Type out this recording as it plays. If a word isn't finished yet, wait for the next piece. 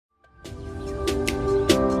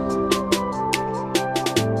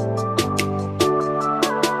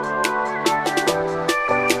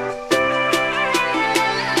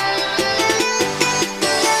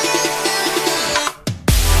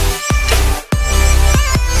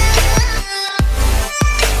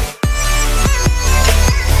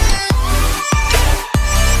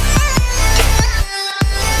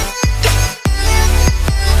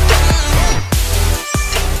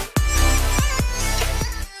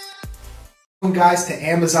Welcome guys to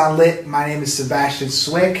Amazon Lit. My name is Sebastian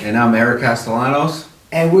Swick. And I'm Eric Castellanos.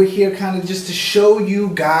 And we're here kind of just to show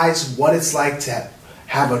you guys what it's like to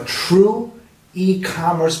have a true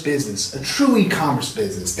e-commerce business. A true e-commerce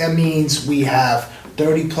business. That means we have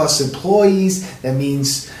 30 plus employees. That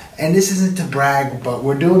means, and this isn't to brag, but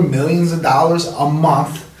we're doing millions of dollars a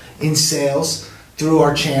month in sales through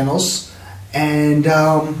our channels. And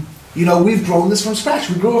you know, we've grown this from scratch.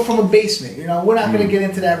 We grew it from a basement. You know, we're not going to get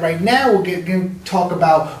into that right now. We're going to talk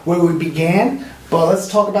about where we began, but let's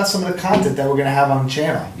talk about some of the content that we're going to have on the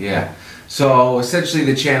channel. Yeah. So essentially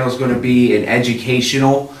the channel is going to be an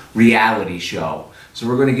educational reality show. So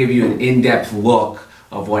we're going to give you an in-depth look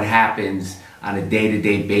of what happens on a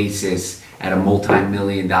day-to-day basis at a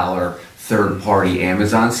multi-million-dollar third-party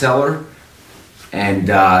Amazon seller. And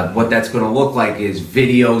what that's going to look like is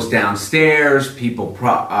videos downstairs, people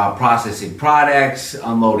processing products,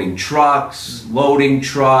 unloading trucks, loading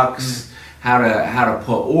trucks, how to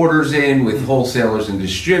put orders in with wholesalers and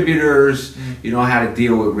distributors, you know, how to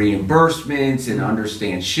deal with reimbursements and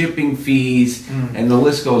understand shipping fees, and the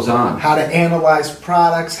list goes on. How to analyze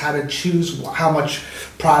products, how to choose how much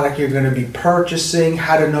product you're going to be purchasing,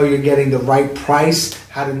 how to know you're getting the right price,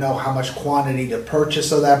 how to know how much quantity to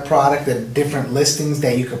purchase of that product, and different listings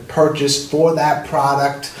that you could purchase for that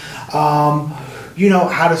product. You know,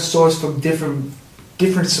 how to source from different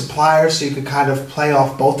suppliers so you can kind of play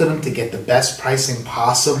off both of them to get the best pricing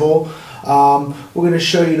possible. We're going to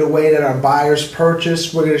show you the way that our buyers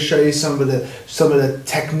purchase. We're going to show you some of the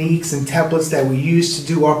techniques and templates that we use to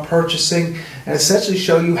do our purchasing, and essentially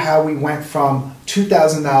show you how we went from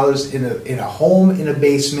 $2,000 in a home in a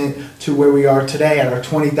basement to where we are today at our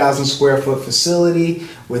 20,000 square foot facility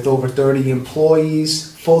with over 30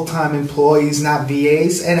 employees, full-time employees, not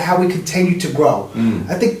VAs, and how we continue to grow.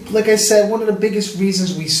 I think, like I said, one of the biggest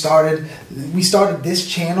reasons we started this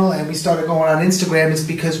channel and we started going on Instagram is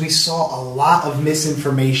because we saw a lot of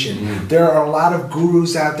misinformation. There are a lot of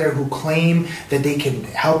gurus out there who claim that they can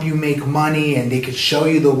help you make money and they can show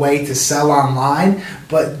you the way to sell online,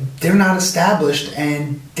 but they're not established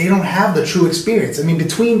and they don't have the true experience. I mean,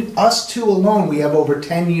 between us two alone, we have over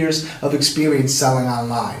 10 years of experience selling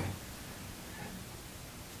online.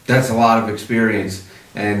 That's a lot of experience,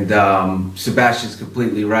 and Sebastian's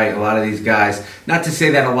completely right. A lot of these guys, not to say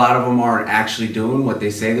that a lot of them aren't actually doing what they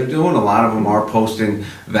say they're doing, a lot of them are posting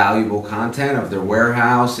valuable content of their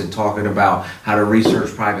warehouse and talking about how to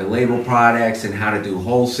research private label products and how to do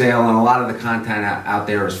wholesale, and a lot of the content out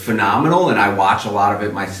there is phenomenal, and I watch a lot of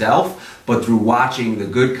it myself, but through watching the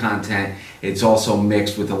good content, it's also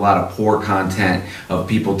mixed with a lot of poor content of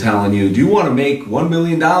people telling you, do you want to make $1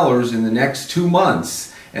 million in the next 2 months?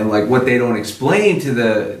 And like what they don't explain to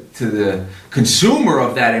the consumer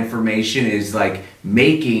of that information is like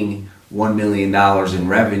making $1 million in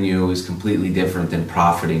revenue is completely different than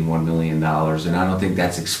profiting $1 million, and I don't think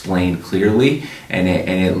that's explained clearly, and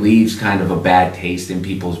it leaves kind of a bad taste in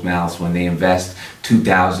people's mouths when they invest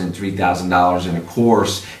 $2,000, $3,000 in a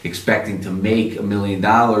course expecting to make $1 million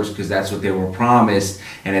because that's what they were promised,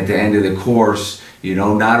 and at the end of the course, you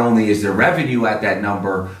know, not only is their revenue at that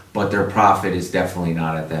number, but their profit is definitely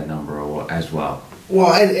not at that number as well.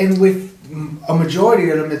 Well, and with a majority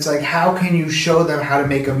of them, it's like, how can you show them how to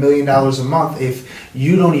make $1 million a month if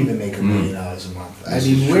you don't even make $1 million a month? I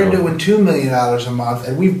mean, we're doing $2 million a month,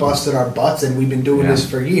 and we've busted our butts, and we've been doing this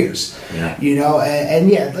for years. You know, and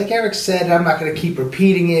yeah, like Eric said, I'm not going to keep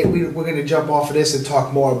repeating it. We're going to jump off of this and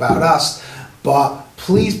talk more about us, but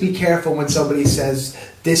please be careful when somebody says,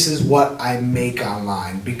 this is what I make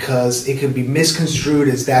online, because it could be misconstrued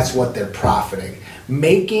as that's what they're profiting.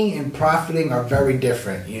 Making and profiting are very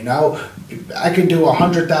different, you know. I could do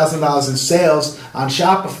 $100,000 in sales on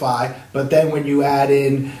Shopify, but then when you add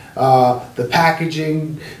in the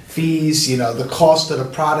packaging fees, you know, the cost of the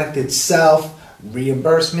product itself,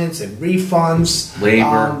 reimbursements and refunds,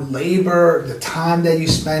 labor, the time that you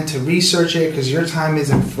spend to research it, because your time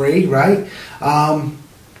isn't free, right?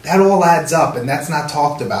 That all adds up, and that's not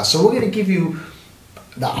talked about. So we're going to give you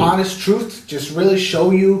the honest truth, just really show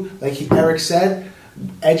you, like Eric said,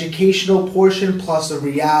 educational portion plus a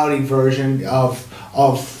reality version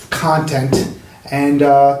of content, and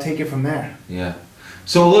take it from there. Yeah.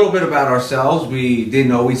 So a little bit about ourselves. We didn't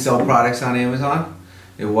know we sell products on Amazon.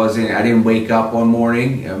 It wasn't, I didn't wake up one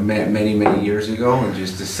morning many years ago and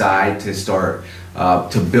just decide to start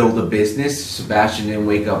to build a business. Sebastian didn't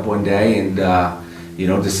wake up one day and you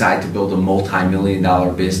know, decide to build a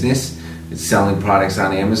multi-million-dollar business. It's selling products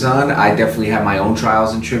on Amazon. I definitely have my own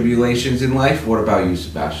trials and tribulations in life. What about you,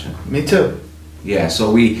 Sebastian? Me too. Yeah, so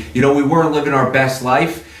we weren't living our best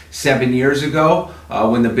life 7 years ago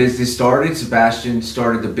when the business started. Sebastian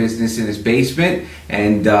started the business in his basement,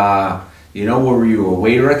 and you know, were you a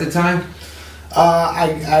waiter at the time?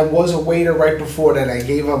 I was a waiter right before that. I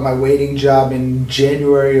gave up my waiting job in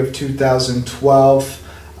January of 2012,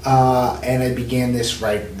 and I began this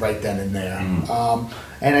right then and there.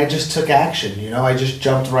 And I just took action, you know. I just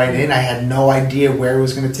jumped right in. I had no idea where it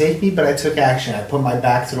was going to take me, but I took action. I put my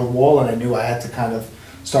back to the wall, and I knew I had to kind of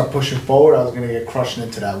start pushing forward. I was going to get crushed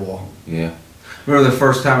into that wall. Yeah. Remember the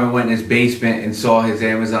first time I went in his basement and saw his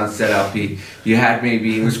Amazon setup? You had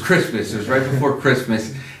maybe, it was Christmas. It was right before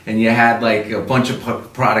Christmas. And you had like a bunch of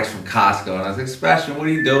products from Costco. And I was like, Sebastian, what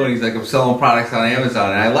are you doing? He's like, I'm selling products on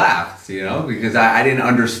Amazon. And I laughed, you know, because I didn't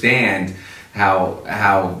understand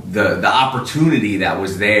how the opportunity that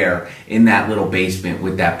was there in that little basement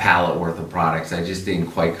with that pallet worth of products. I just didn't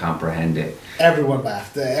quite comprehend it. Everyone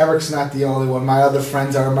laughed. Eric's not the only one. My other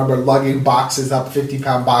friends, I remember lugging boxes up,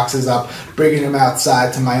 50-pound boxes up, bringing them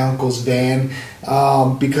outside to my uncle's van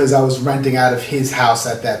because I was renting out of his house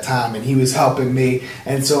at that time, and he was helping me.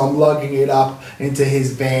 And so I'm lugging it up into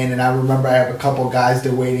his van, and I remember I have a couple guys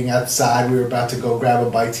that are waiting outside. We were about to go grab a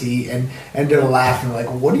bite to eat, and they're laughing like,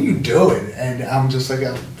 "What are you doing?" And I'm just like,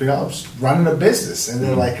 I'm just running a business. And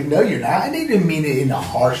they're like, "No, you're not." And they didn't mean it in a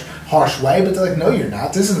harsh way, but they're like, "No, you're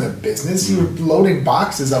not. This isn't a business. You're loading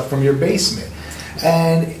boxes up from your basement."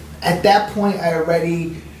 And at that point, I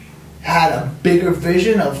already had a bigger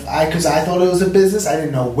vision of, because I thought it was a business. I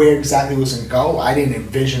didn't know where exactly it was going to go. I didn't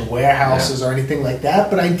envision warehouses or anything like that,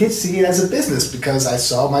 but I did see it as a business because I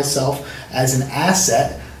saw myself as an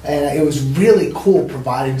asset, and it was really cool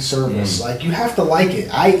providing service. Like, you have to like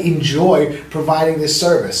it. I enjoy providing this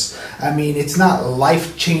service. I mean, it's not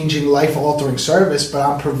life-changing, life-altering service, but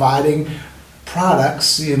I'm providing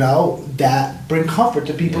products, you know, that bring comfort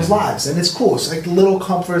to people's lives, and it's cool. It's like little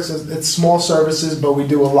comforts. It's small services, but we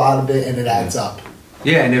do a lot of it, and it adds up.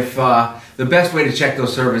 Yeah, and if the best way to check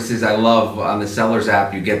those services, I love on the Sellers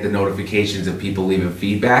app, you get the notifications of people leaving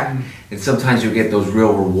feedback, and sometimes you'll get those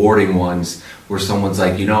real rewarding ones where someone's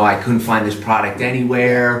like, you know, I couldn't find this product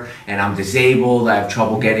anywhere, and I'm disabled, I have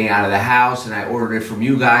trouble getting out of the house, and I ordered it from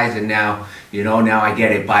you guys, and now, you know, now I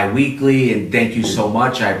get it bi-weekly, and thank you so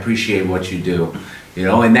much, I appreciate what you do. You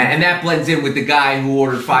know, and that blends in with the guy who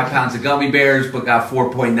ordered 5 pounds of gummy bears but got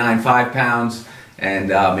 4.95 pounds and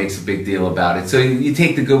makes a big deal about it. So you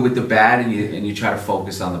take the good with the bad, and you try to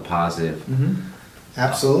focus on the positive.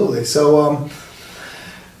 Absolutely. So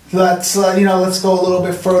let's let's go a little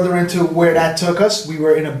bit further into where that took us. We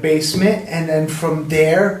were in a basement, and then from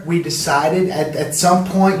there we decided at some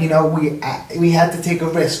point, you know, we had to take a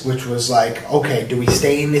risk, which was like, okay, do we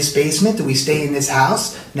stay in this basement? Do we stay in this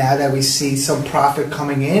house now that we see some profit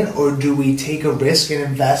coming in, or do we take a risk and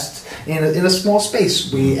invest in a small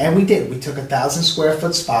space? We did. We took a 1,000 square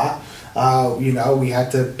foot spot. You know, we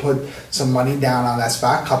had to put some money down on that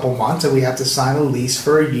spot, a couple months, and we had to sign a lease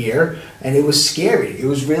for a year, and it was scary. It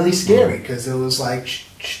was really scary because it was like,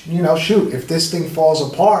 you know, shoot, if this thing falls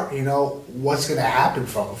apart, you know, what's going to happen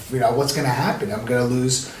what's going to happen? I'm going to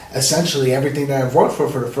lose essentially everything that I've worked for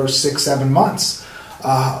the first 6-7 months.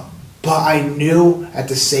 But I knew at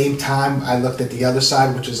the same time, I looked at the other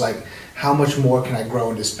side, which is like, how much more can I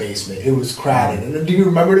grow in this basement? It was crowded. And do you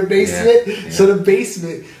remember the basement? Yeah. So the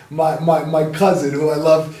basement, my cousin, who I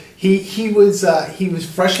love, he was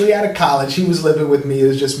freshly out of college. He was living with me. It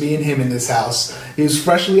was just me and him in this house. He was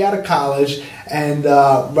freshly out of college, and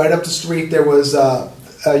right up the street there was a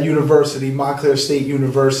university, Montclair State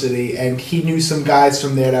University, and he knew some guys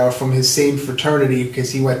from there that were from his same fraternity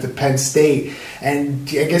because he went to Penn State. And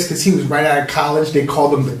I guess because he was right out of college, they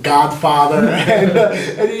called him the Godfather.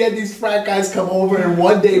 And he had these frat guys come over, and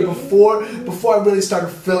one day before I really started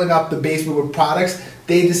filling up the basement with products,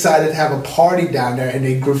 they decided to have a party down there, and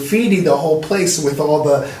they graffitied the whole place with all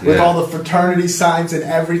the fraternity signs and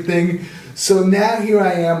everything. So now here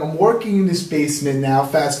I am, I'm working in this basement now,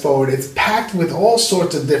 fast forward, it's packed with all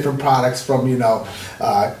sorts of different products from, you know,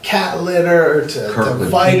 cat litter to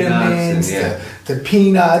vitamins to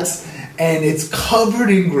peanuts, and it's covered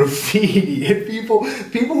in graffiti. And people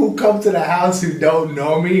who come to the house who don't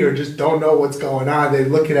know me or just don't know what's going on, they're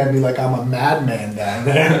looking at me like I'm a madman down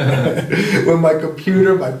there. With my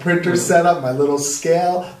computer, my printer set up, my little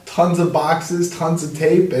scale, tons of boxes, tons of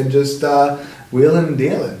tape, and just wheeling and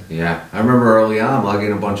dealing. Yeah, I remember early on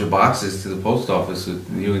lugging a bunch of boxes to the post office with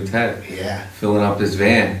you and Ted. Yeah. Filling up his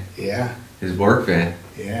van. Yeah. His work van.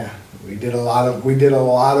 Yeah. We did a lot of put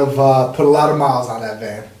a lot of miles on that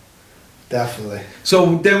van. Definitely.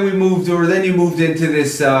 So then you moved into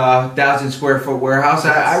this 1,000 square foot warehouse.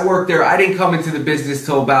 I worked there. I didn't come into the business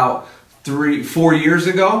till about 3-4 years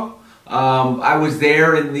ago. I was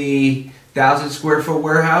there in the 1,000-square-foot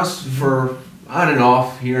warehouse for on and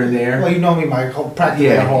off here and there. Well, you know me practically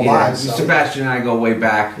my whole life. So. Sebastian and I go way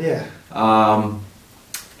back. Yeah.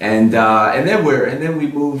 And then we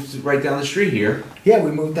moved right down the street here. Yeah,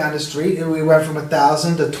 we moved down the street and we went from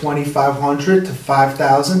 1,000 to 2,500 to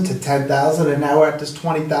 5,000 to 10,000, and now we're at this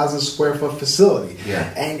 20,000 square foot facility.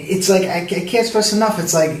 Yeah. And it's like I can't stress enough.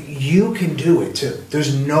 It's like you can do it too.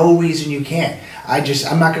 There's no reason you can't.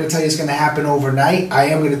 I'm not going to tell you it's going to happen overnight. I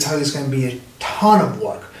am going to tell you it's going to be a ton of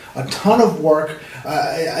work. A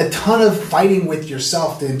ton of fighting with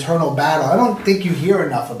yourself, the internal battle. I don't think you hear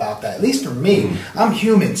enough about that, at least for me. I'm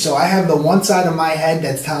human, so I have the one side of my head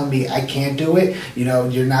that's telling me I can't do it. You know,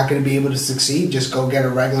 you're not going to be able to succeed. Just go get a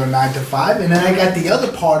regular 9 to 5. And then I got the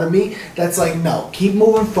other part of me that's like, no, keep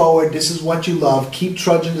moving forward. This is what you love. Keep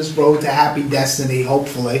trudging this road to happy destiny,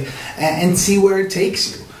 hopefully, and see where it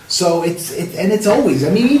takes you. So it's always, I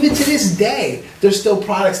mean, even to this day, there's still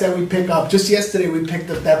products that we pick up. Just yesterday we picked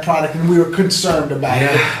up that product and we were concerned about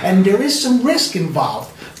it. And there is some risk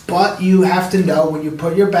involved. But you have to know when you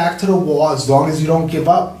put your back to the wall, as long as you don't give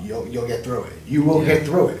up, you'll get through it. You will get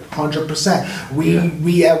through it, 100%.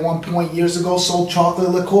 We at one point years ago sold chocolate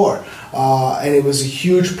liqueur. And it was a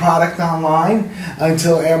huge product online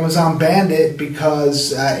until Amazon banned it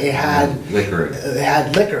because it had liquor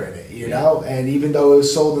in it. You know, and even though it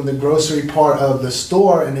was sold in the grocery part of the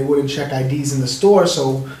store and they wouldn't check IDs in the store,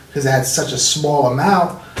 so because it had such a small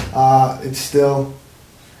amount, it still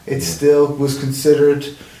was considered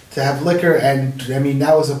to have liquor. And I mean,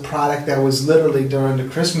 that was a product that was literally during the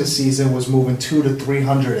Christmas season was moving 200 to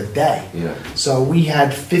 300 a day. Yeah. So we had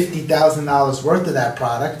 $50,000 worth of that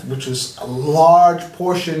product, which was a large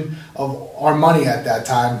portion of our money at that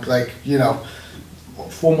time. Like, you know,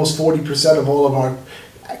 almost 40% of all of our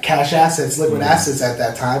cash assets, liquid assets at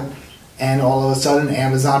that time, and all of a sudden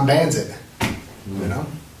Amazon bans it. You know,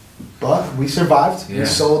 but we survived. Yeah. We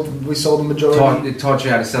sold the majority. It taught you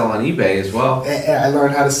how to sell on eBay as well. I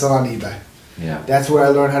learned how to sell on eBay. Yeah, that's where I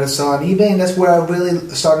learned how to sell on eBay, and that's where I really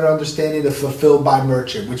started understanding the fulfilled by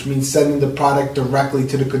merchant, which means sending the product directly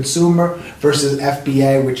to the consumer versus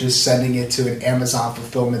FBA, which is sending it to an Amazon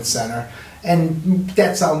fulfillment center. And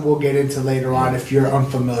that's something we'll get into later on if you're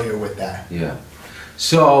unfamiliar with that. Yeah.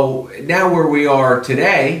 So now where we are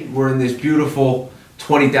today, we're in this beautiful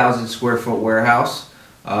 20,000 square foot warehouse.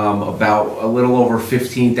 About a little over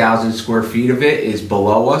 15,000 square feet of it is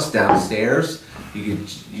below us downstairs. You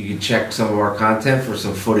can check some of our content for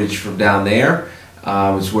some footage from down there.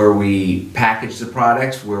 It's where we package the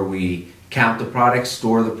products, where we count the products,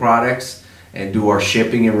 store the products, and do our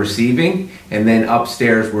shipping and receiving. And then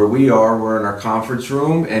upstairs where we are, we're in our conference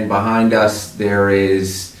room, and behind us there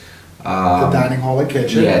is the dining hall and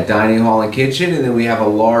kitchen. Yeah, dining hall and kitchen. And then we have a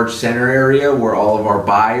large center area where all of our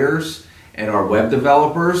buyers and our web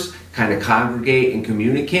developers kind of congregate and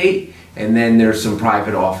communicate. And then there's some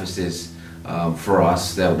private offices for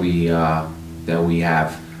us that we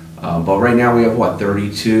have. But right now we have, what,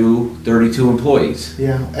 32 employees.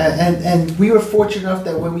 Yeah, and we were fortunate enough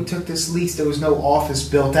that when we took this lease, there was no office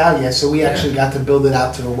built out yet, so we actually got to build it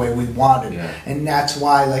out to the way we wanted. Yeah. And that's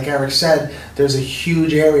why, like Eric said, there's a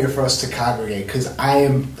huge area for us to congregate, because I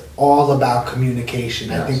am all about communication.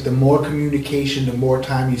 Yes. I think the more communication, the more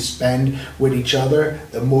time you spend with each other,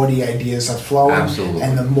 the more the ideas are flowing. Absolutely.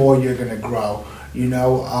 And the more you're going to grow. You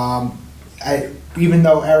know, even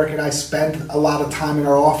though Eric and I spend a lot of time in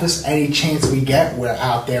our office, any chance we get, we're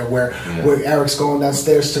out there. Where Eric's going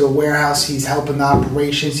downstairs to the warehouse, he's helping the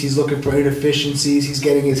operations, he's looking for inefficiencies, he's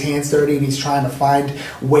getting his hands dirty, and he's trying to find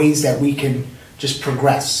ways that we can just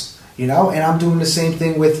progress. You know, and I'm doing the same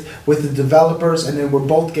thing with the developers, and then we're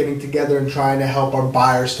both getting together and trying to help our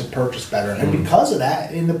buyers to purchase better. And because of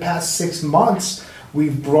that, in the past 6 months,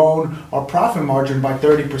 we've grown our profit margin by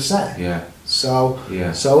 30%. Yeah.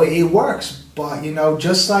 So it works. But you know,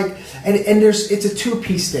 just like and it's a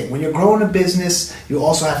two-piece thing. When you're growing a business, you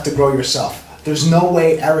also have to grow yourself. There's no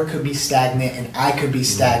way Eric could be stagnant and I could be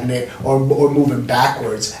stagnant or moving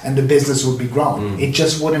backwards and the business would be growing. It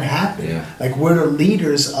just wouldn't happen. Yeah. Like, we're the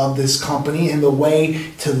leaders of this company, and the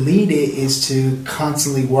way to lead it is to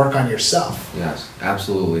constantly work on yourself. Yes,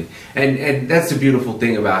 absolutely. And that's the beautiful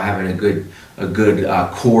thing about having a good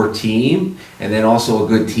core team, and then also a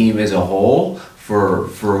good team as a whole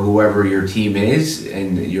for whoever your team is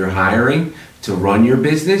and you're hiring to run your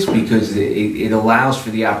business, because it allows for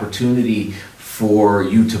the opportunity for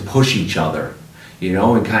you to push each other, you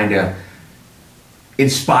know, and kind of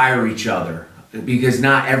inspire each other, because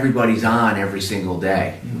not everybody's on every single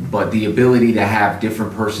day. But the ability to have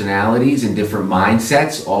different personalities and different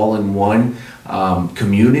mindsets all in one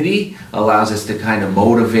community, allows us to kind of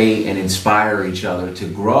motivate and inspire each other to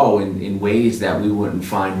grow in ways that we wouldn't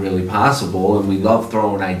find really possible. And we love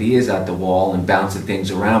throwing ideas at the wall and bouncing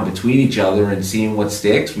things around between each other and seeing what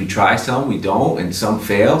sticks. We try some, we don't, and some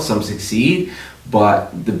fail, some succeed.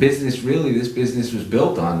 But the business, really, this business was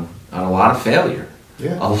built on a lot of failure.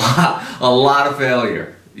 Yeah. A lot of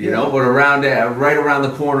failure. You know, but right around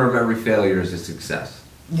the corner of every failure is a success.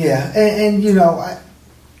 Yeah, and you know,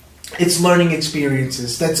 it's learning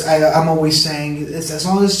experiences. I'm always saying, it's as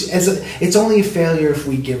long as it's only a failure if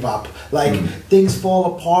we give up. Like things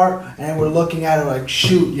fall apart and we're looking at it like,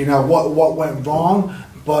 shoot, you know, what went wrong?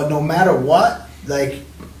 But no matter what, like,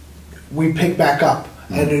 we pick back up.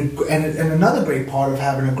 And another great part of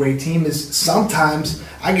having a great team is sometimes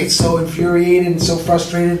I get so infuriated and so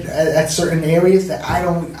frustrated at certain areas that I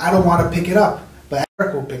don't want to pick it up. But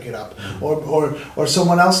Eric will pick it up, or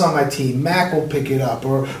someone else on my team, Mac will pick it up,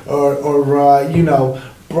 or you know,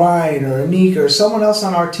 Brian or Anika or someone else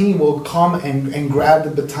on our team will come and grab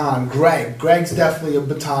the baton. Greg's definitely a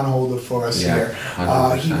baton holder for us here.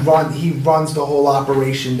 He runs the whole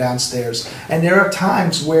operation downstairs. And there are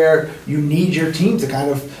times where you need your team to kind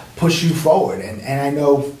of push you forward. And I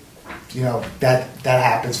know, you know, that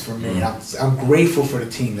happens for me. I'm grateful for the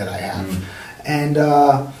team that I have. And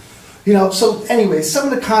you know, so anyway,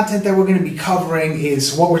 some of the content that we're going to be covering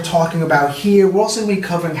is what we're talking about here. We're also going to be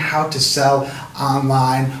covering how to sell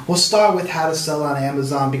online. We'll start with how to sell on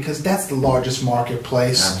Amazon because that's the largest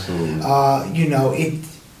marketplace. Absolutely. You know,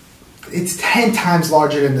 it's 10 times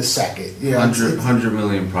larger than the second. You know, 100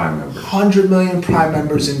 million Prime members. 100 million Prime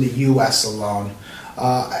members in the U.S. alone.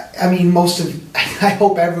 I mean, I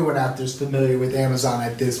hope everyone out there is familiar with Amazon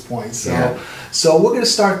at this point. So we're going to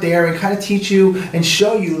start there and kind of teach you and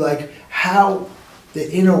show you like how the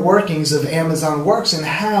inner workings of Amazon works and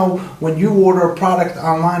how when you order a product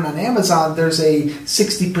online on Amazon, there's a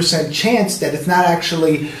 60% chance that it's not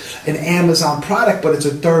actually an Amazon product, but it's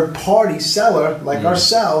a third-party seller like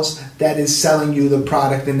ourselves that is selling you the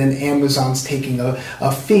product, and then Amazon's taking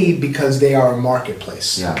a fee because they are a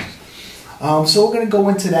marketplace. Yeah. So we're going to go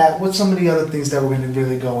into that. What's some of the other things that we're going to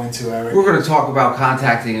really go into, Eric? We're going to talk about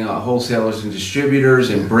contacting wholesalers and distributors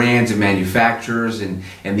and brands and manufacturers and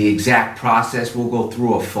the exact process. We'll go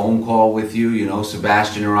through a phone call with you. You know,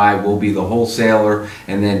 Sebastian or I will be the wholesaler,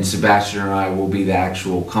 and then Sebastian or I will be the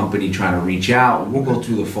actual company trying to reach out. We'll go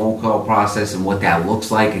through the phone call process and what that looks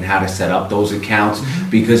like and how to set up those accounts.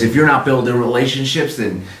 Because if you're not building relationships,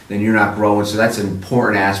 then you're not growing. So that's an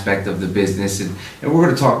important aspect of the business. And we're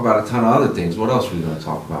going to talk about a ton of other things. What else are we going to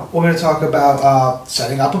talk about? We're going to talk about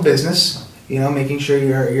setting up a business, you know, making sure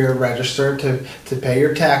you're registered to pay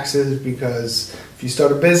your taxes, because if you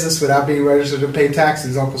start a business without being registered to pay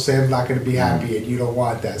taxes, Uncle Sam's not going to be happy, and you don't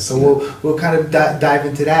want that. So we'll kind of dive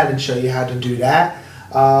into that and show you how to do that.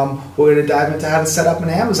 We're going to dive into how to set up an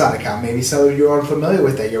Amazon account. Maybe some of you are unfamiliar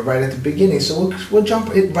with that. You're right at the beginning, so we'll jump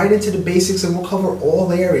right into the basics, and we'll cover all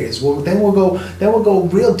the areas. Then we'll go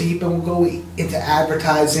real deep, and we'll go into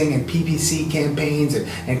advertising and PPC campaigns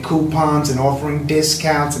and coupons and offering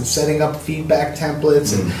discounts and setting up feedback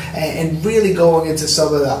templates and really going into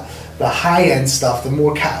some of the high end stuff, the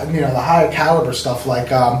more the higher caliber stuff like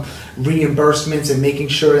reimbursements and making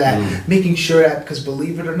sure that because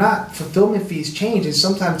believe it or not, fulfillment fees change, and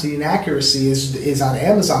sometimes the inaccuracy is on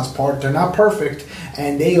Amazon's part. They're not perfect,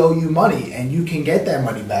 and they owe you money, and you can get that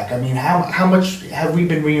money back. I mean, how much have we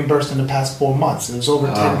been reimbursed in the past 4 months? It was over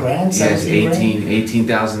 10 grand. Yes,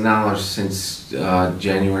 $18,000 since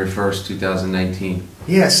January 1st, 2019.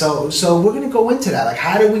 Yeah, so we're going to go into that. Like,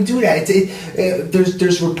 how do we do that?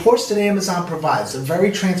 There's reports that Amazon provides. They're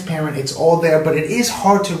very transparent. It's all there, but it is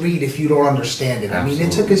hard to read if you don't understand it. Absolutely. I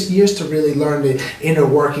mean, it took us years to really learn the inner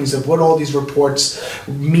workings of what all these reports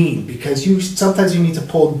mean, because sometimes you need to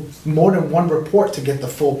pull more than one report to get the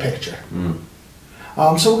full picture.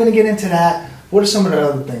 So we're going to get into that. What are some of the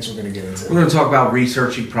other things we're going to get into? We're going to talk about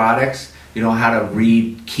researching products. You know, how to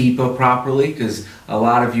read Keepa properly, because a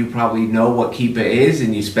lot of you probably know what Keepa is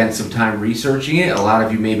and you spent some time researching it. A lot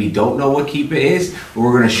of you maybe don't know what Keepa is, but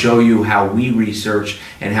we're going to show you how we research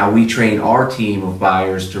and how we train our team of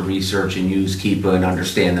buyers to research and use Keepa and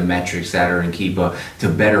understand the metrics that are in Keepa to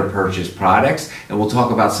better purchase products. And we'll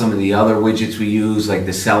talk about some of the other widgets we use, like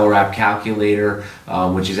the Seller App Calculator,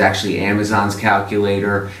 which is actually Amazon's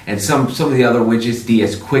calculator, and some of the other widgets,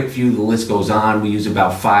 DS Quick View, the list goes on. We use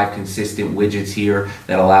about 5 consistent widgets here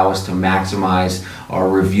that allow us to maximize our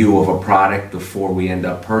review of a product before we end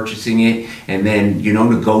up purchasing it, and then, you know,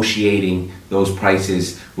 negotiating those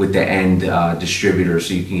prices with the end distributor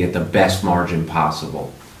so you can get the best margin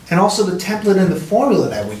possible. and also the template and the formula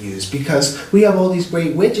that we use, because we have all these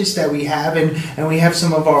great widgets that we have, and we have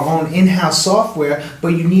some of our own in-house software, but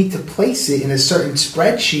you need to place it in a certain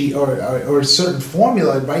spreadsheet or a certain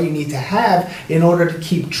formula, right? You need to have in order to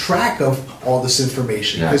keep track of all this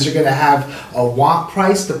information, because you're going to have a want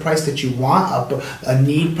price, the price that you want, a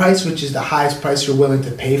need price, which is the highest price you're willing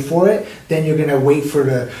to pay for it. Then you're going to wait for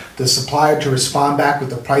the supplier to respond back with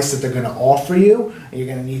the price that they're going to offer you, and you're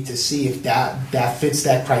going to need to see if that fits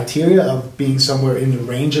that criteria of being somewhere in the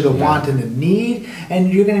range of the want and the need,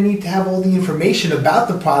 and you're going to need to have all the information about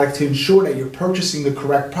the product to ensure that you're purchasing the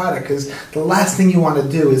correct product, because the last thing you want to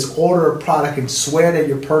do is order a product and swear that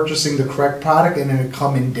you're purchasing the correct product and then it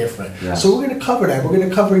come in different. So we're going to cover that. We're going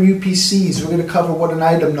to cover UPCs. We're going to cover what an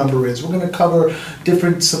item number is. We're going to cover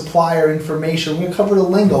different supplier information. We're going to cover the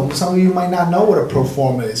lingo. Some of you might not know what a pro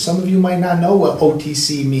forma is. Some of you might not know what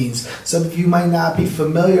OTC means. Some of you might not be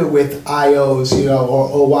familiar with IOs, or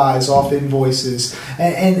OIs, off invoices,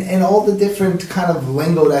 and all the different kind of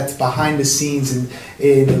lingo that's behind the scenes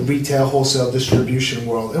in the retail, wholesale, distribution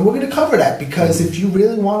world. And we're going to cover that, because if you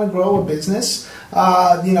really want to grow a business,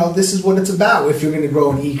 this is what it's about if you're going to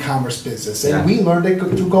grow an e-commerce business. And we learned it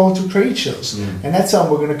through going to trade shows. And that's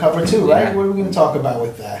something we're going to cover too, right? What are we going to talk about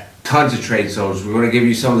with that? Tons of trade shows. We're going to give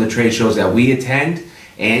you some of the trade shows that we attend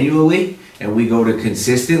annually and we go to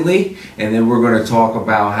consistently, and then we're going to talk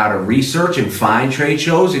about how to research and find trade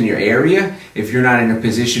shows in your area. If you're not in a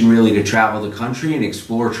position really to travel the country and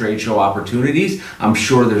explore trade show opportunities, I'm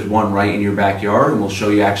sure there's one right in your backyard, and we'll show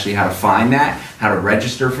you actually how to find that, how to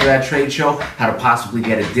register for that trade show, how to possibly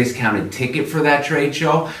get a discounted ticket for that trade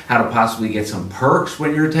show, how to possibly get some perks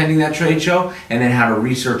when you're attending that trade show, and then how to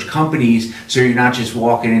research companies so you're not just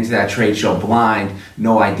walking into that trade show blind,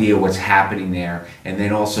 no idea what's happening there. And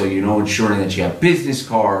then also, ensuring that you have business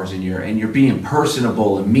cards and you're being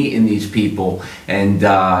personable and meeting these people, and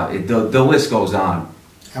the list goes on.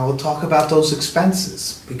 And we'll talk about those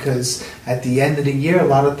expenses, because at the end of the year, a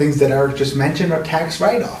lot of things that Eric just mentioned are tax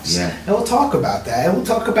write-offs. And we'll talk about that. And we'll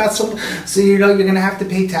talk about so you're going to have to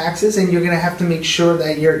pay taxes, and you're going to have to make sure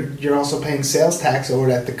that you're also paying sales tax, or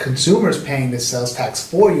that the consumer's paying the sales tax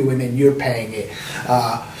for you, and then you're paying it.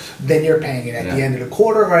 Then you're paying it at the end of the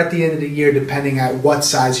quarter or at the end of the year, depending on what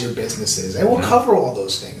size your business is. And we'll cover all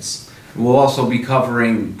those things. We'll also be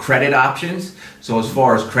covering credit options. So as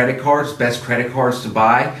far as credit cards, best credit cards to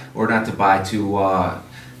buy or not to buy,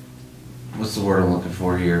 what's the word I'm looking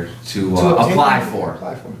for here? To apply for.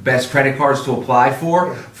 Best credit cards to apply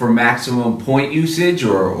for maximum point usage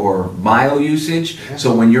or mile usage.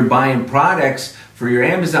 So when you're buying products for your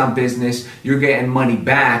Amazon business, you're getting money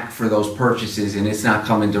back for those purchases, and it's not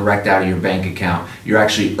coming direct out of your bank account. You're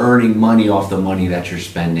actually earning money off the money that you're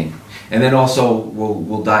spending. And then also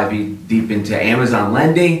we'll dive deep into Amazon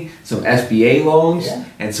lending, some FBA loans,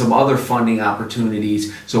 and some other funding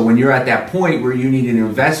opportunities. So when you're at that point where you need an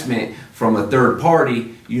investment from a third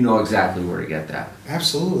party, you know exactly where to get that.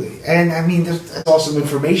 Absolutely. And I mean, there's awesome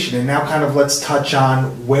information. And now kind of let's touch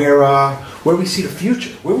on where we see the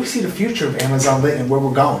future. Where we see the future of Amazon Lit and where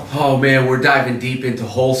we're going. Oh man, we're diving deep into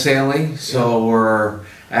wholesaling. So we're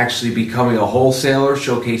actually becoming a wholesaler,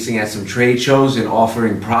 showcasing at some trade shows and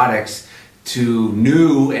offering products to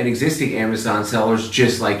new and existing Amazon sellers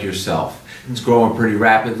just like yourself. It's growing pretty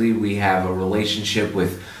rapidly. We have a relationship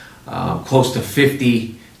with close to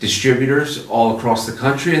 50 distributors all across the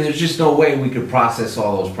country, and there's just no way we could process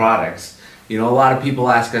all those products. A lot of people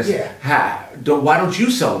ask us, why don't you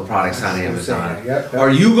sell the products on Amazon? Are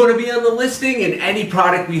you going to be on the listing? And any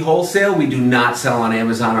product we wholesale, we do not sell on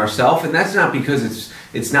Amazon ourselves, and that's not because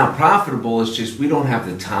it's not profitable. It's just we don't have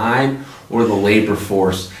the time or the labor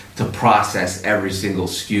force to process every single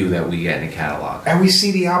SKU that we get in a catalog. And we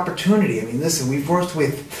see the opportunity. I mean, listen, we've worked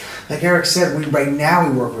with, like Eric said, right now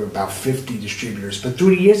we work with about 50 distributors, but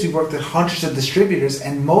through the years we've worked with hundreds of distributors,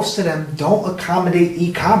 and most of them don't accommodate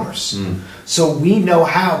e-commerce. So we know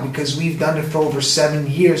how, because we've done it for over 7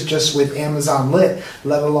 years just with Amazon Lit,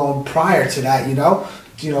 let alone prior to that,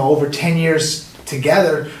 over 10 years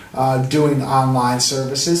together doing online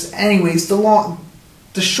services. Anyways, the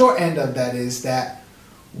short end of that is that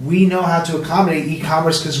we know how to accommodate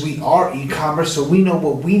e-commerce because we are e-commerce, so we know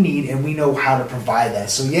what we need and we know how to provide that.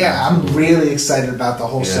 So I'm really excited about the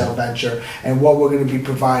wholesale venture and what we're going to be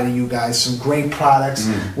providing you guys. Some great products.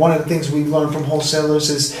 One of the things we've learned from wholesalers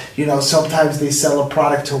is, sometimes they sell a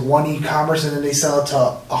product to one e-commerce and then they sell it to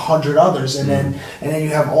 100 others, and then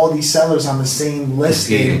you have all these sellers on the same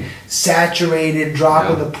listing, saturated,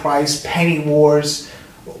 dropping the price, penny wars.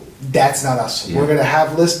 That's not us. Yeah. We're gonna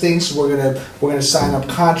have listings. We're gonna sign up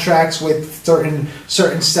contracts with certain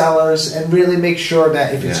sellers and really make sure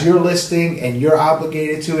that if it's your listing and you're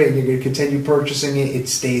obligated to it and you're gonna continue purchasing it, it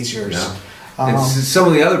stays yours. Yeah. And some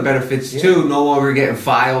of the other benefits too, no longer getting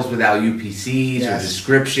files without UPCs or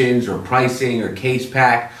descriptions or pricing or case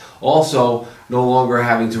pack. Also, no longer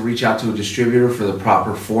having to reach out to a distributor for the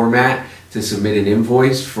proper format to submit an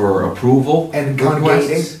invoice for approval. And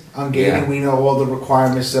on gating, we know all the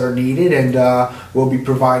requirements that are needed, and we'll be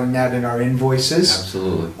providing that in our invoices.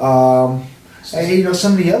 Absolutely. And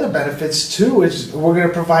some of the other benefits too is we're going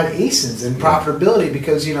to provide ASINs and profitability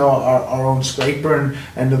because our own scraper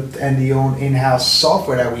and the own in-house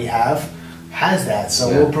software that we have has that. So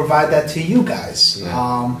we'll provide that to you guys.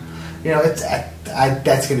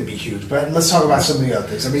 That's going to be huge. But let's talk about some of the other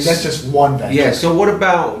things. I mean, that's just one venture. Yeah. So what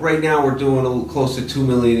about right now? We're doing a little close to $2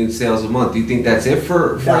 million in sales a month. Do you think that's it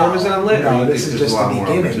for Amazon Lit? No, this is just the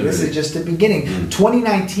beginning. This is just the beginning.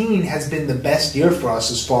 2019 has been the best year for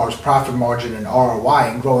us as far as profit margin and ROI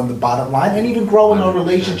and growing the bottom line and even growing 100%. Our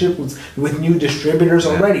relationship with new distributors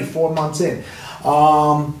already 4 months in.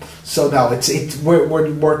 So no, we're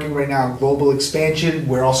working right now on global expansion.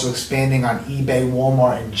 We're also expanding on eBay,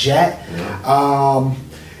 Walmart, and Jet.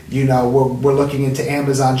 We're looking into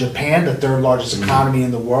Amazon Japan, the third largest economy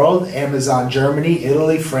in the world. Amazon Germany,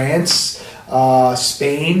 Italy, France,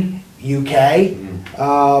 Spain, UK,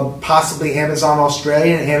 possibly Amazon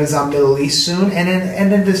Australia and Amazon Middle East soon,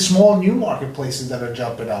 and then the small new marketplaces that are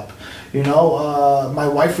jumping up. My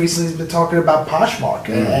wife recently has been talking about Poshmark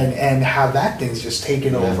and how that thing's just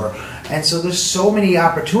taken over. And so there's so many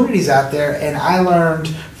opportunities out there, and I learned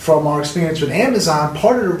from our experience with Amazon,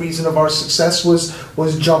 part of the reason of our success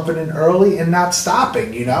was jumping in early and not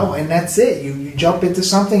stopping, and that's it. You jump into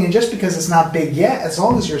something, and just because it's not big yet, as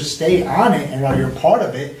long as you stay on it and you're part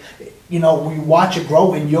of it, we watch it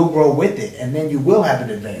grow and you'll grow with it, and then you will have an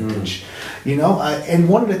advantage. And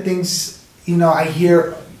one of the things, I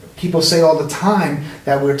hear people say all the time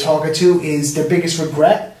that we're talking to is their biggest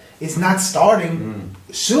regret is not starting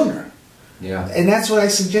sooner. Yeah. And that's what I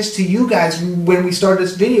suggest to you guys. When we started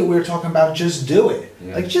this video, we were talking about just do it.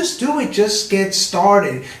 Yeah. Just do it. Just get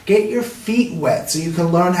started. Get your feet wet so you can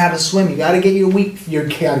learn how to swim. You got to get your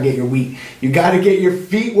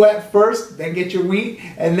feet wet first, then get your wheat,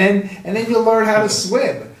 and then you'll learn how to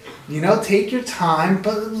swim. Take your time,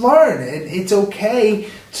 but learn. And it's okay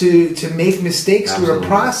to make mistakes through the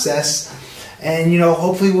process. And,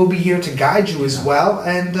 hopefully we'll be here to guide you as well.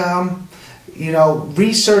 And,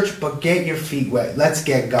 research, but get your feet wet. Let's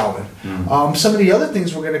get going. Some of the other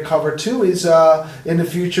things we're going to cover too is in the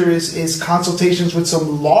future is consultations with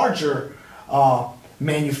some larger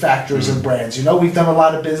manufacturers and brands. We've done a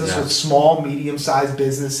lot of business with small, medium-sized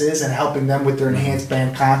businesses and helping them with their enhanced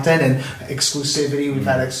brand content and exclusivity. We've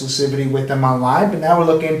had exclusivity with them online, but now we're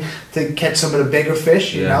looking to catch some of the bigger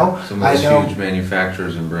fish. Some of those huge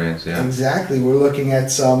manufacturers and brands. Yeah, exactly. We're looking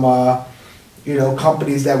at some.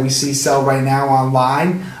 Companies that we see sell right now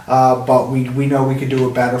online, but we know we could do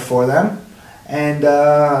it better for them, and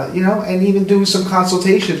and even do some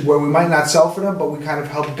consultations where we might not sell for them, but we kind of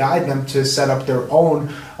help guide them to set up their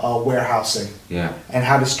own warehousing, and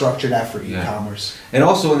how to structure that for e-commerce. And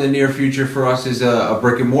also in the near future for us is a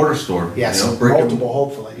brick and mortar store. Yes, multiple,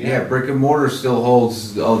 hopefully. Yeah, brick and mortar still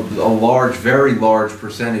holds a large, very large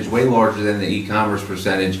percentage, way larger than the e-commerce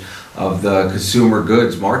percentage of the consumer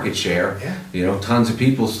goods market share. Tons of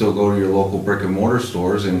people still go to your local brick and mortar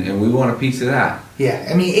stores, and we want a piece of that. Yeah,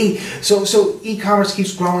 I mean, so e-commerce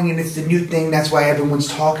keeps growing, and it's the new thing. That's why everyone's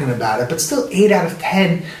talking about it. But still, 8 out of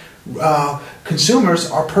 10 consumers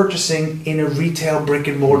are purchasing in a retail brick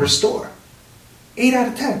and mortar store. 8 out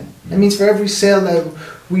of 10. That means for every sale that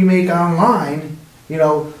we make online,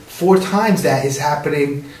 4 times that is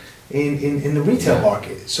happening in the retail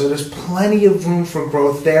market. So there's plenty of room for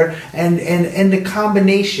growth there, and the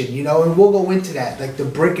combination, and we'll go into that, like the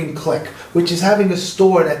brick and click, which is having a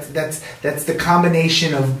store that's the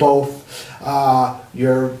combination of both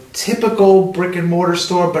your typical brick and mortar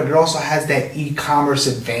store, but it also has that e-commerce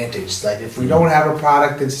advantage. Like if we don't have a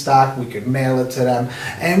product in stock, we could mail it to them,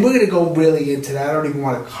 and we're going to go really into that. I don't even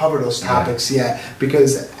want to cover those topics yet,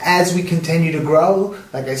 because as we continue to grow,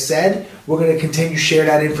 like I said, we're going to continue to share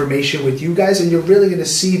that information with you guys, and you're really going to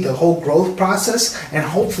see the whole growth process, and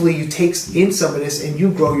hopefully you take in some of this and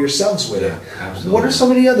you grow yourselves with it. Absolutely. What are some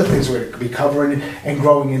of the other things we're going to be covering and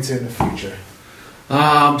growing into in the future?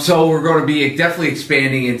 So we're going to be definitely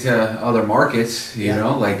expanding into other markets,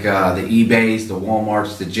 like the eBays, the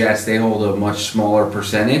Walmarts, the Jets. They hold a much smaller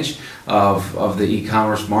percentage. of the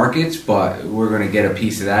e-commerce markets, but we're going to get a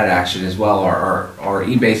piece of that action as well. Our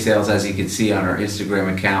eBay sales, as you can see on our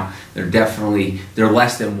Instagram account, they're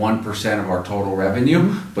less than 1% of our total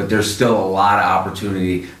revenue, but there's still a lot of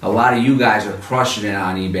opportunity. A lot of you guys are crushing it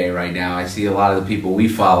on eBay right now. I see a lot of the people we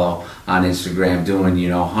follow on Instagram doing, you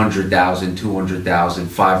know, 100,000, 200,000,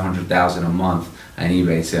 500,000 a month on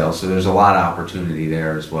eBay sales. So there's a lot of opportunity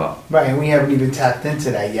there as well. Right, and we haven't even tapped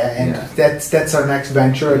into that yet. And that's our next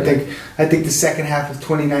venture. Yeah. I think the second half of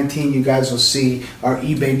 2019, you guys will see our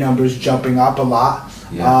eBay numbers jumping up a lot.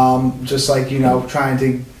 Yeah. Just like, you know, trying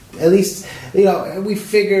to at least, you know, we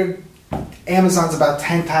figured Amazon's about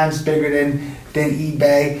 10 times bigger than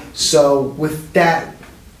eBay. So with that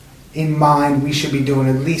in mind, we should be doing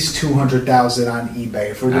at least 200,000 on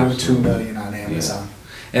eBay if we're doing 2 million on Amazon.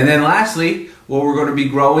 Yeah. And then lastly, what we're going to be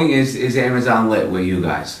growing is Amazon Lit with you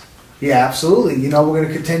guys. Yeah, absolutely. You know, we're going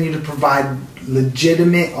to continue to provide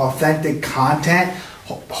legitimate, authentic content,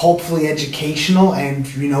 hopefully educational, and,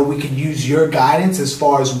 you know, we could use your guidance as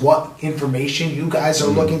far as what information you guys are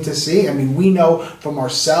looking to see. I mean, we know from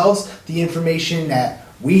ourselves the information that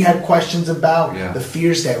we had questions about, the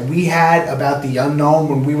fears that we had about the unknown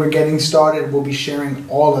when we were getting started. We'll be sharing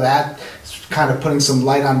all of that, kind of putting some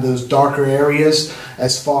light on those darker areas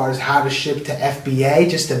as far as how to ship to FBA,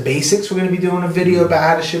 just the basics. We're going to be doing a video about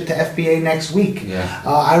how to ship to FBA next week.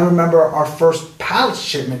 I remember our first pallet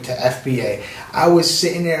shipment to FBA. I was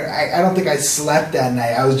sitting there, I don't think I slept that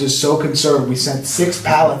night. I was just so concerned. We sent 6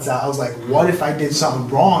 pallets out. I was like, what if I did something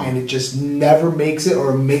wrong and it just never makes it,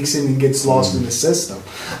 or makes it and gets lost in the system?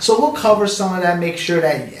 So we'll cover some of that, make sure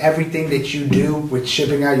that everything that you do with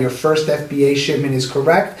shipping out your first FBA shipment is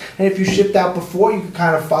correct. And if you shipped out before, you can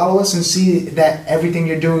kind of follow us and see that everything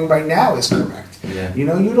you're doing right now is correct. You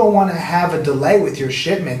know, you don't want to have a delay with your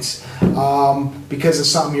shipments because of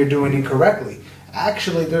something you're doing incorrectly.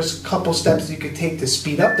 Actually, there's a couple steps you could take to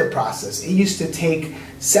speed up the process. It used to take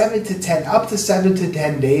up to 7 to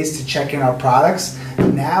 10 days to check in our products.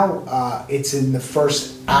 Now it's in the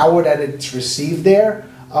first hour that it's received there,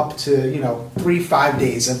 up to, you know, 3-5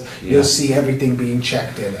 days of you'll see everything being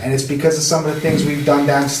checked in, and it's because of some of the things we've done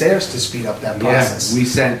downstairs to speed up that process. We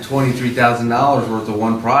sent $23,000 worth of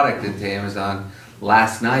one product into Amazon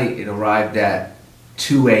last night. It arrived at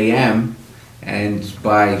 2 a.m. and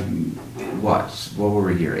by what were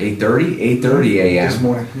we here? 8:30 a.m. this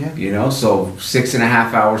morning. You know, so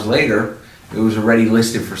 6.5 hours later, it was already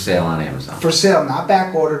listed for sale on Amazon. For sale, not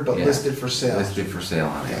back ordered, but listed for sale. Listed for sale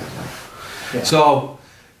on Amazon. So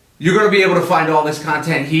you're going to be able to find all this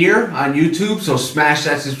content here on YouTube, so smash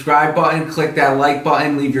that subscribe button, click that like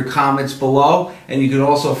button, leave your comments below, and you can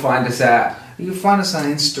also find us at... You can find us on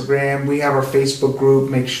Instagram. We have our Facebook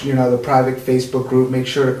group. Make sure, you know, the private Facebook group. Make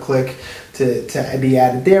sure to click to be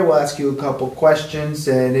added there. We'll ask you a couple questions,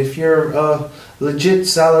 and if you're a legit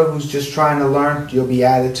seller who's just trying to learn, you'll be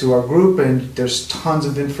added to our group, and there's tons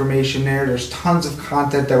of information there. There's tons of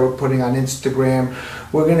content that we're putting on Instagram.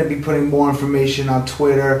 We're going to be putting more information on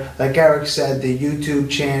Twitter. Like Eric said, the YouTube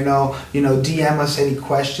channel, you know, DM us any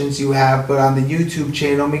questions you have, but on the YouTube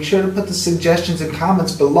channel, make sure to put the suggestions and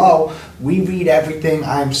comments below. We read everything.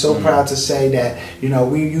 I'm so proud to say that, you know,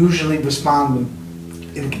 we usually respond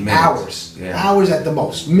in hours. Hours at the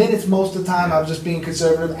most. Minutes most of the time. I'm just being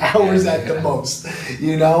conservative. Hours at the most.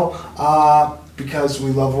 You know, because we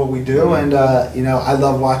love what we do, and you know, I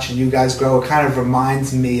love watching you guys grow. It kind of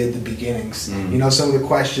reminds me of the beginnings. You know, some of the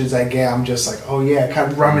questions I get, I'm just like, oh yeah,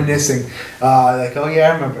 kind of reminiscing. Like, oh yeah,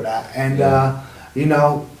 I remember that. And you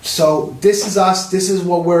know, so this is us. This is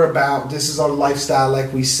what we're about. This is our lifestyle,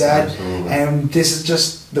 like we said. And this is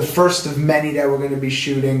just the first of many that we're going to be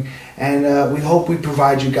shooting. And we hope we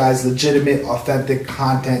provide you guys legitimate, authentic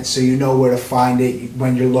content, so you know where to find it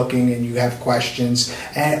when you're looking and you have questions.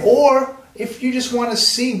 And or if you just want to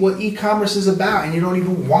see what e-commerce is about and you don't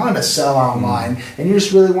even want to sell online and you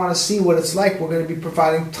just really want to see what it's like, we're going to be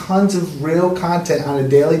providing tons of real content on a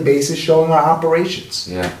daily basis showing our operations.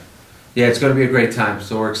 Yeah, it's going to be a great time.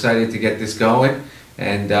 So we're excited to get this going,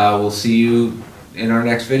 and we'll see you in our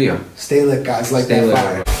next video. Stay lit, guys. Like that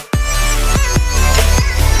fire.